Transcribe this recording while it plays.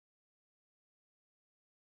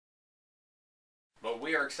But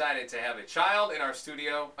we are excited to have a child in our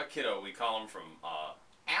studio, a kiddo. We call him from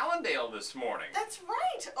Allendale this morning. That's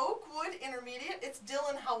right, Oakwood Intermediate. It's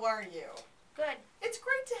Dylan. How are you? Good. It's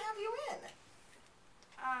great to have you in.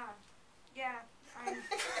 Yeah.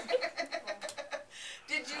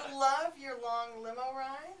 Did you love your long limo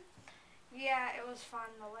ride? Yeah, it was fun.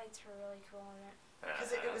 The lights were really cool in it.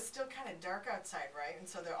 Because it was still kind of dark outside, right? And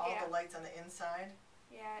so there are all the lights on the inside.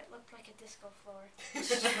 Yeah, it looked like a disco floor.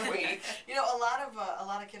 Sweet. You know, a lot of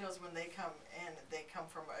kiddos when they come in, they come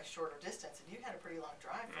from a shorter distance, and you had a pretty long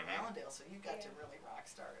drive from Allendale, so you got to really rock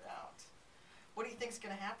star it out. What do you think's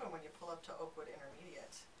going to happen when you pull up to Oakwood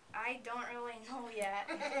Intermediate? I don't really know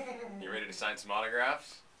yet. You ready to sign some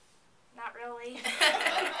autographs? Not really.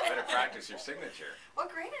 Better practice your signature.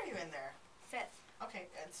 What grade are you in there? 5th.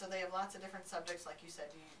 Okay, and so they have lots of different subjects, like you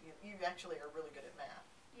said. You actually are really good at math.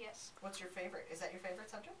 Yes. What's your favorite? Is that your favorite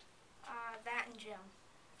subject? That and gym.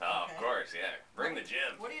 Oh, okay. Of course, yeah. Bring the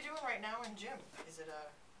gym. What are you doing right now in gym? Is it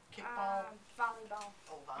a kickball? Volleyball.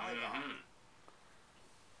 Oh, volleyball.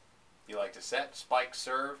 You like to set, spike,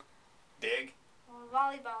 serve, dig? Well,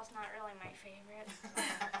 volleyball's not really my favorite.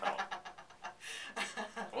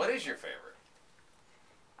 What is your favorite?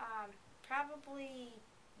 Probably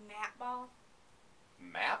mat ball.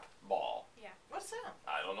 Map ball? Yeah. What's that?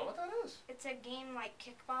 I don't know what that is. It's a game like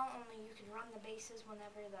kickball, only you can run the bases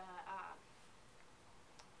whenever the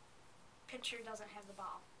pitcher doesn't have the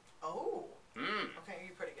ball. Oh. Okay,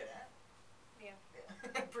 you're pretty good at it.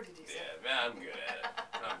 Yeah. Pretty decent. Yeah, man, I'm good at it.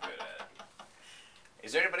 I'm good at it.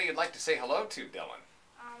 Is there anybody you'd like to say hello to, Dylan?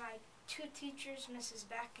 My 2 teachers, Mrs.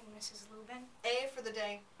 Beck and Mrs. Lubin. A for the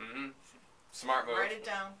day. Smart move. Write it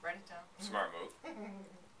down. Write it down. Smart move.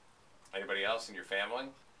 Anybody else in your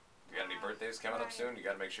family? You got any birthdays coming up soon? You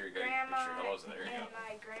got to make sure you get your hellos in there. There you go. And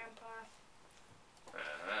my grandpa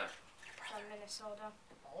from Minnesota.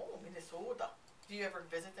 Oh, Minnesota. Do you ever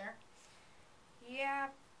visit there?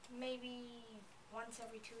 Yeah, maybe once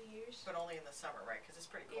every 2 years. But only in the summer, right? Because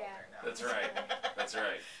it's pretty cold there now. That's right. That's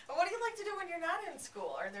right. But what do you like to do when you're not in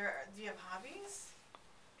school? Do you have hobbies?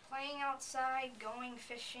 Playing outside, going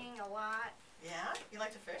fishing a lot. Yeah? You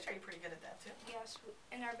like to fish? Are you pretty good at that too? Yes,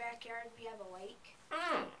 in our backyard we have a lake.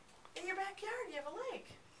 In your backyard you have a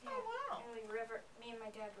lake? Yeah. Oh, wow. And me and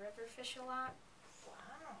my dad river fish a lot.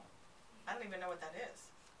 Wow. I don't even know what that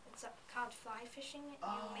is. It's called fly fishing.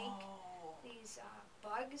 You make these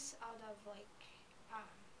bugs out of like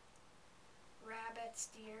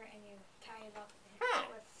rabbits, deer, and you tie it up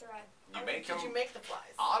with thread. Did you make the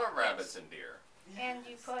flies? Out of rabbits and deer. Yes. And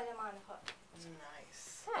you put them on a hook.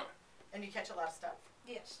 Nice. And you catch a lot of stuff?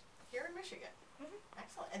 Yes. Here in Michigan?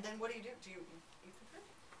 Excellent. And then what do? Do you eat the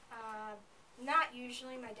fish? Not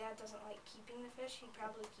usually. My dad doesn't like keeping the fish. He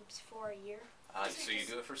probably keeps 4 a year. So you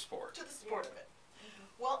do it for sport. To the sport of it.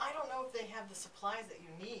 Well, I don't know if they have the supplies that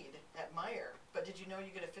you need at Meijer, but did you know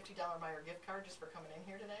you get a $50 Meijer gift card just for coming in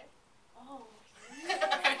here today? Oh.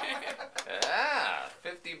 Yeah,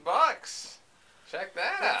 $50. Check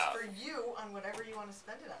that out. That's for you on whatever you want to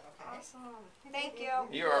spend it on, okay? Awesome. Thank you.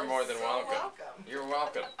 You are more than welcome. Welcome. You're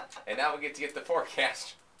welcome. And now we get to get the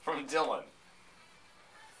forecast from Dylan.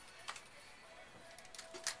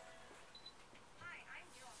 Hi, I'm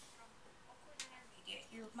Dylan from Oakwood Intermediate,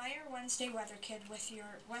 your Meijer Wednesday weather kid with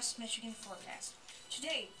your West Michigan forecast.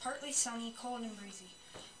 Today, partly sunny, cold and breezy.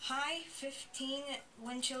 High 15,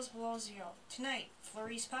 wind chills below 0. Tonight,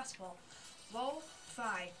 flurries possible. Low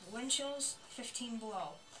 5, wind chills 15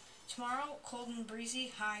 below. Tomorrow, cold and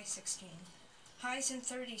breezy, high 16. Highs in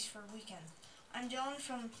 30s for weekend. I'm Dylan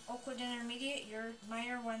from Oakwood Intermediate, your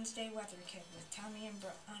Meijer Wednesday weather kid with Tommy and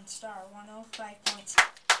Brooke on Star 105.7.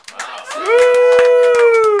 Wow.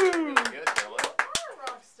 Woo! Good, Dylan. You're a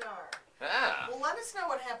rock star. Yeah. Well, let us know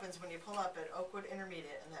what happens when you pull up at Oakwood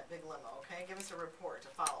Intermediate in that big limo, okay? Give us a report to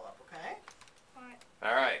follow up, okay?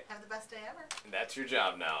 All right. Have the best day ever. That's your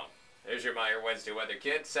job now. There's your Meijer Wednesday weather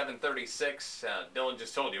kid, 7:36. Dylan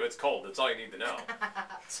just told you it's cold. That's all you need to know.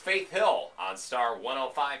 It's Faith Hill on Star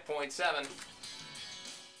 105.7.